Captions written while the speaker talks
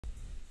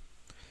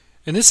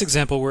In this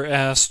example, we're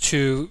asked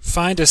to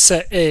find a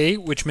set A,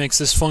 which makes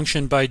this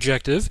function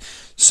bijective.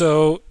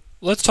 So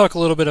let's talk a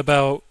little bit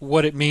about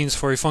what it means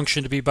for a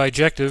function to be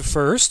bijective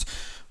first.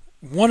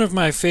 One of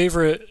my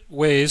favorite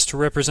ways to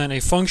represent a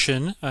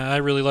function, I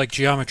really like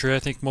geometry. I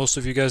think most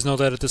of you guys know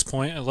that at this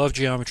point. I love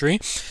geometry.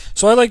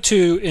 So I like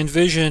to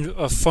envision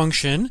a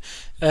function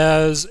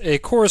as a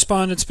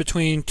correspondence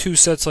between two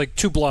sets, like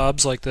two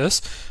blobs like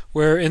this,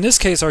 where in this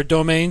case our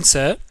domain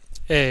set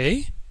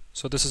A,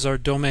 so this is our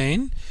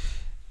domain,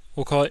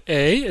 we'll call it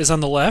A, is on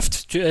the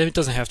left. It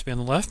doesn't have to be on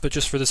the left, but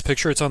just for this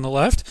picture it's on the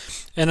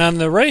left. And on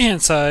the right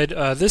hand side,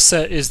 this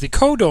set is the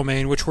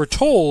codomain, which we're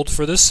told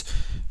for this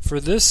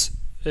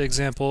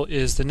example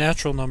is the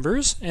natural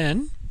numbers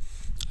n.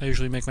 I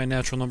usually make my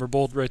natural number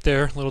bold right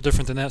there, a little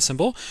different than that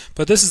symbol,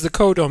 but this is the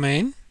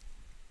codomain.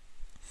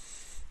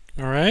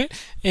 Alright,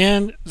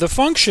 and the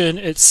function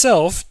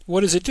itself,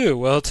 what does it do?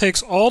 Well, it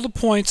takes all the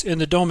points in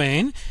the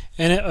domain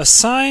and it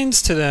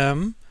assigns to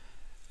them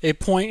a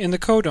point in the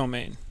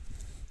codomain.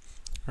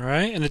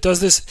 Alright, and it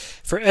does this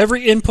for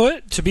every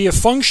input. To be a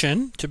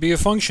function,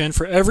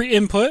 for every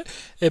input,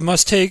 it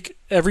must take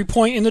every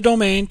point in the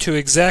domain to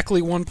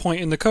exactly one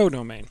point in the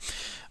codomain.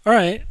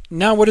 Alright,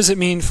 now what does it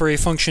mean for a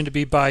function to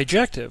be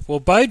bijective? Well,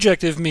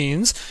 bijective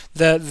means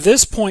that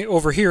this point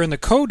over here in the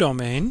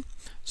codomain,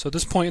 so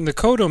this point in the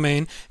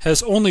codomain,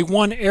 has only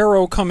one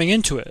arrow coming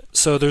into it.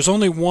 So there's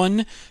only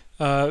one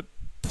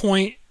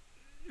point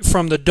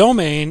from the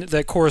domain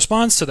that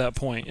corresponds to that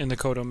point in the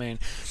codomain.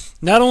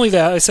 Not only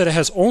that, I said it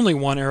has only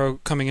one arrow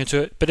coming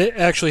into it, but it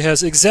actually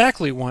has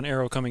exactly one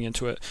arrow coming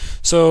into it.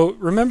 So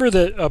remember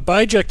that a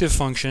bijective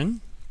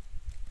function,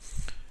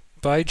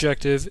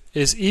 bijective,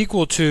 is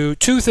equal to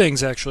two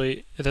things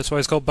actually. That's why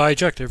it's called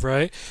bijective,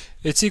 right?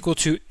 It's equal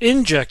to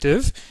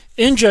injective.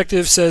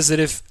 Injective says that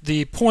if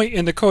the point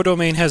in the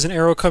codomain has an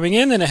arrow coming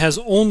in, then it has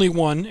only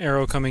one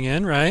arrow coming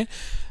in, right?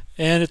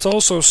 And it's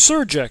also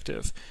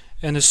surjective.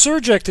 And the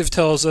surjective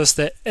tells us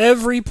that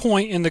every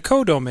point in the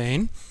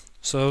codomain,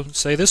 so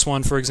say this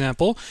one for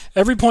example,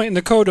 every point in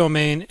the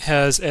codomain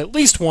has at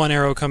least one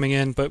arrow coming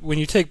in, but when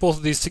you take both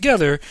of these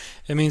together,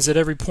 it means that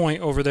every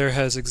point over there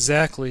has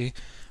exactly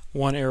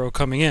one arrow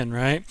coming in,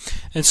 right?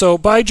 And so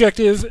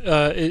bijective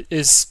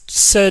is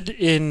said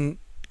in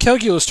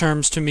calculus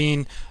terms to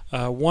mean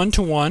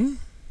one-to-one,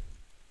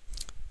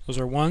 those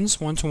are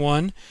ones,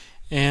 one-to-one,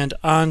 and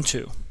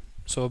onto.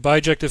 So a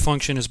bijective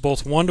function is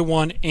both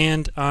one-to-one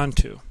and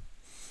onto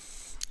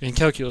in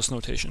calculus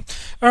notation.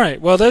 Alright,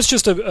 well that's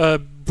just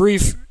a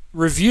brief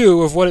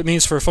review of what it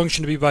means for a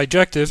function to be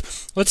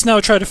bijective. Let's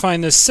now try to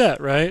find this set,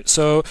 right?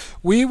 So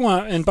we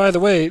want, and by the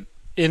way,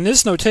 in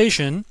this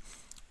notation,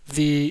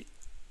 the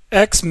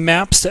x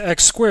maps to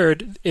x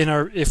squared.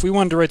 If we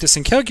wanted to write this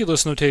in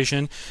calculus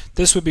notation,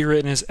 this would be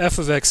written as f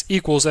of x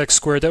equals x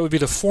squared. That would be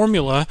the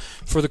formula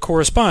for the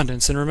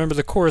correspondence. And remember,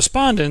 the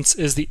correspondence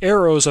is the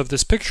arrows of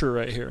this picture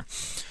right here.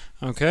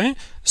 Okay,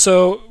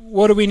 so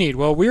what do we need?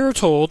 Well, we are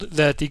told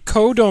that the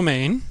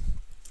codomain,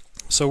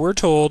 so we're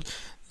told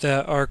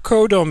that our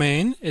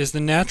codomain is the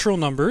natural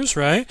numbers,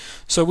 right?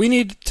 So we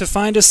need to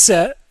find a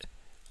set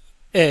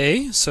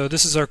A, so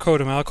this is our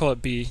codomain. I'll call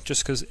it B,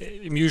 just because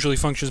usually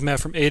functions map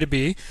from A to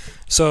B.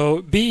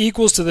 So B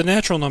equals to the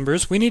natural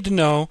numbers. We need to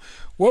know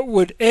what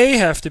would A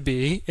have to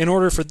be in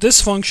order for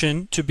this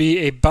function to be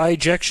a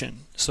bijection,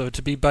 so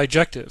to be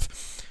bijective.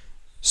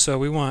 So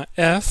we want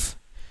f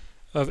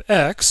of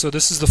x, so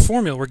this is the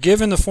formula. We're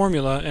given the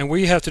formula, and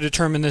we have to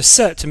determine this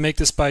set to make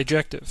this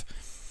bijective.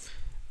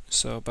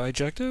 So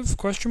bijective,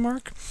 question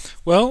mark?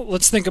 Well,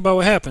 let's think about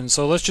what happens.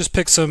 So let's just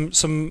pick some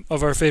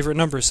of our favorite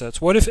number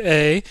sets. What if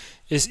A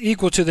is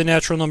equal to the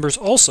natural numbers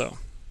also?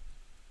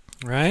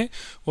 Right?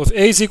 Well, if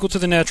A is equal to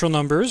the natural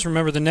numbers,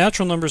 remember the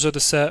natural numbers are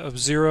the set of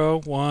 0,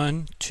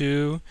 1,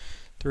 2,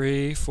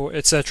 3, 4,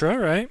 etc.,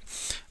 right?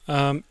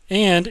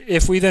 And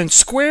if we then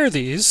square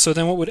these, so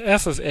then what would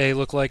f of A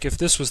look like if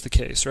this was the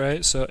case,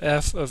 right? So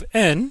f of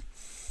n,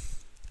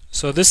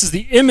 so this is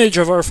the image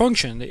of our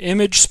function. The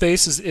image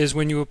space is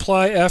when you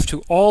apply f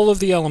to all of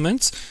the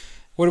elements.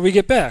 What do we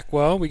get back?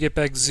 Well, we get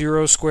back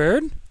 0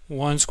 squared,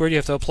 1 squared. You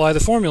have to apply the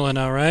formula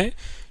now, right?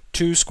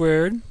 2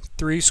 squared,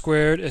 3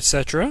 squared,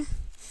 etc.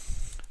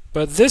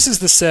 But this is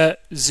the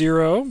set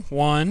 0,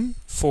 1,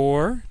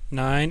 4,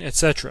 9,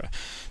 etc.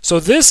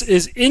 So this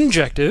is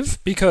injective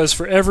because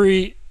for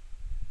every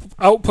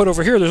output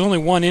over here, there's only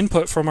one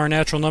input from our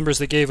natural numbers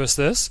that gave us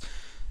this.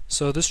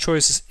 So this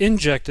choice is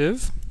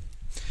injective.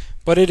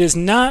 But it is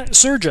not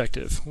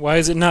surjective. Why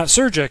is it not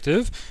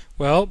surjective?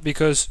 Well,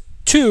 because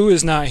 2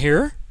 is not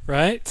here,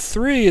 right?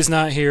 3 is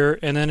not here,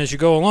 and then as you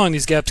go along,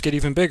 these gaps get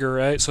even bigger,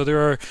 right?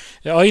 So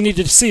all you need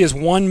to see is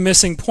one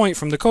missing point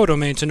from the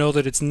codomain to know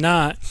that it's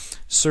not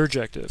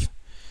surjective.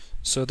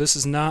 So this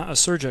is not a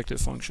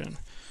surjective function.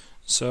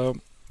 So,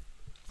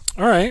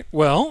 alright,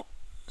 well,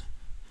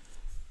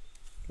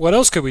 what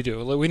else could we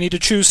do? We need to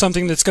choose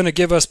something that's going to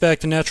give us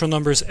back the natural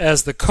numbers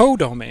as the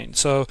codomain.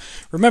 So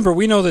remember,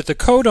 we know that the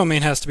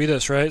codomain has to be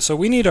this, right? So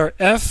we need our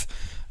f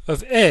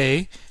of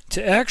A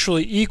to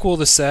actually equal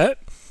the set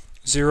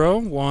 0,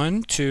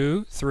 1,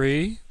 2,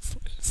 3,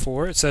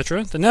 4,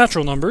 etc. The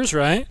natural numbers,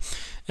 right?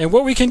 And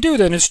what we can do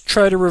then is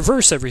try to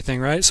reverse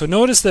everything, right? So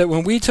notice that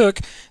when we took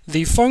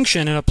the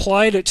function and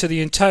applied it to the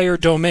entire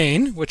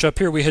domain, which up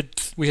here we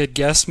had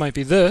guessed might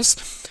be this,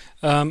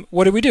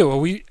 what did we do? Well,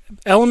 we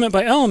element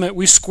by element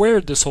we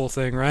squared this whole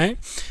thing, right?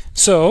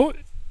 So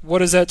what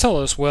does that tell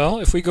us? Well,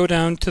 if we go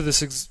down to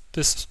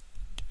this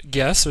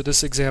guess or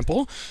this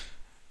example,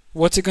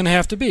 what's it going to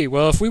have to be?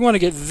 Well, if we want to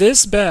get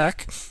this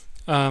back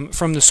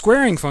from the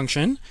squaring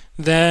function,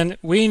 then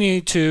we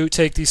need to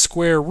take the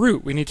square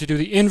root. We need to do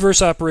the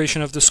inverse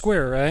operation of the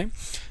square, right?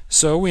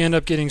 So we end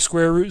up getting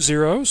square root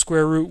 0,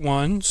 square root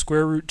 1,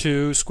 square root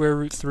 2, square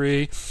root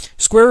 3,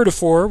 square root of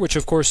 4, which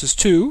of course is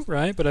 2,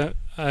 right? But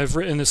I've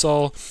written this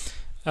all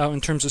out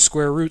in terms of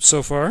square roots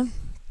so far,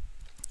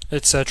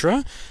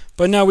 etc.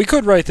 But now we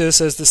could write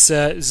this as the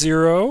set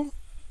 0,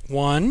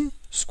 1,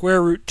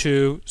 square root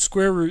 2,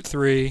 square root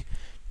 3,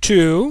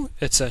 2,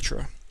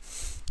 etc.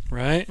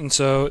 Right? And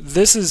so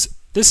this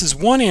is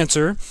one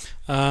answer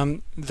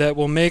that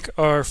will make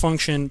our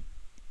function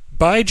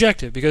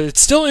bijective, because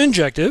it's still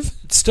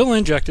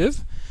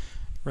injective,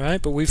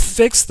 right? But we've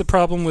fixed the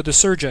problem with the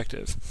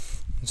surjective.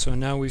 And so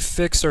now we've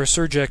fixed our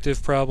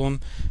surjective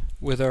problem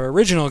with our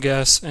original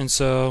guess, and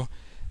so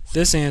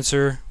this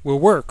answer will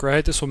work,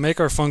 right? This will make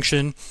our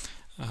function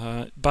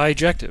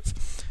bijective.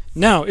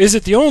 Now, is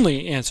it the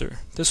only answer?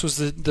 This was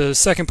the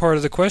second part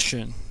of the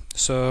question.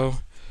 So,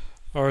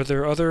 are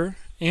there other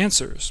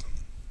answers?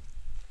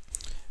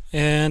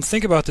 And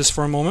think about this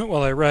for a moment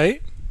while I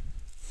write.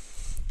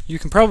 You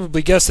can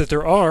probably guess that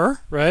there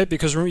are, right?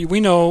 Because we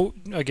know,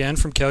 again,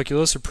 from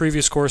calculus or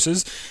previous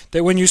courses,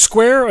 that when you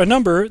square a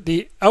number,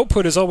 the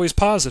output is always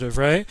positive,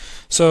 right?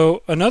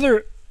 So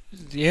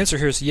the answer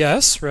here is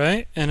yes,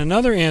 right? And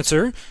another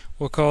answer,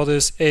 we'll call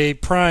this A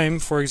prime,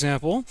 for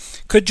example,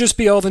 could just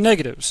be all the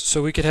negatives.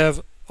 So we could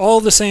have all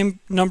the same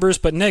numbers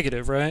but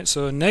negative, right?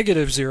 So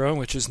negative 0,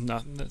 which is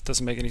not, that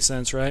doesn't make any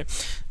sense, right?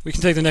 We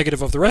can take the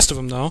negative of the rest of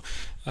them though.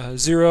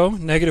 0,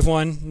 negative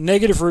 1,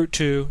 negative root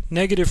 2,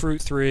 negative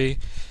root 3,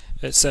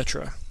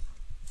 etc.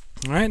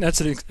 All right,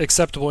 that's an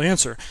acceptable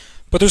answer.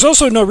 But there's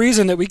also no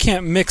reason that we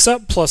can't mix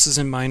up pluses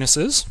and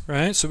minuses,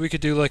 right? So we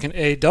could do like an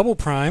A double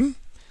prime.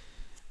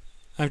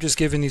 I'm just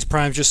giving these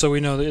primes just so we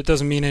know that it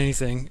doesn't mean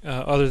anything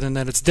other than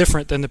that it's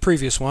different than the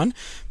previous one.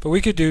 But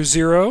we could do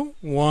 0,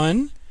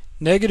 1,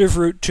 negative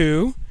root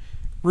 2,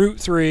 root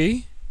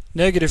 3,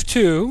 negative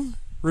 2,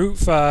 root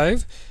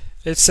 5,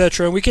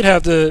 etc. And we could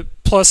have the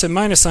plus and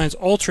minus signs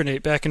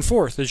alternate back and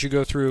forth as you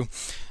go through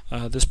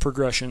this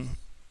progression.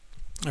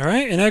 All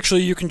right, and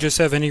actually you can just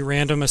have any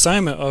random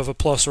assignment of a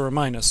plus or a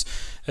minus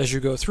as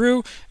you go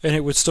through, and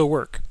it would still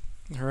work.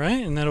 All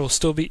right, and that will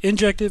still be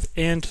injective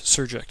and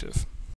surjective.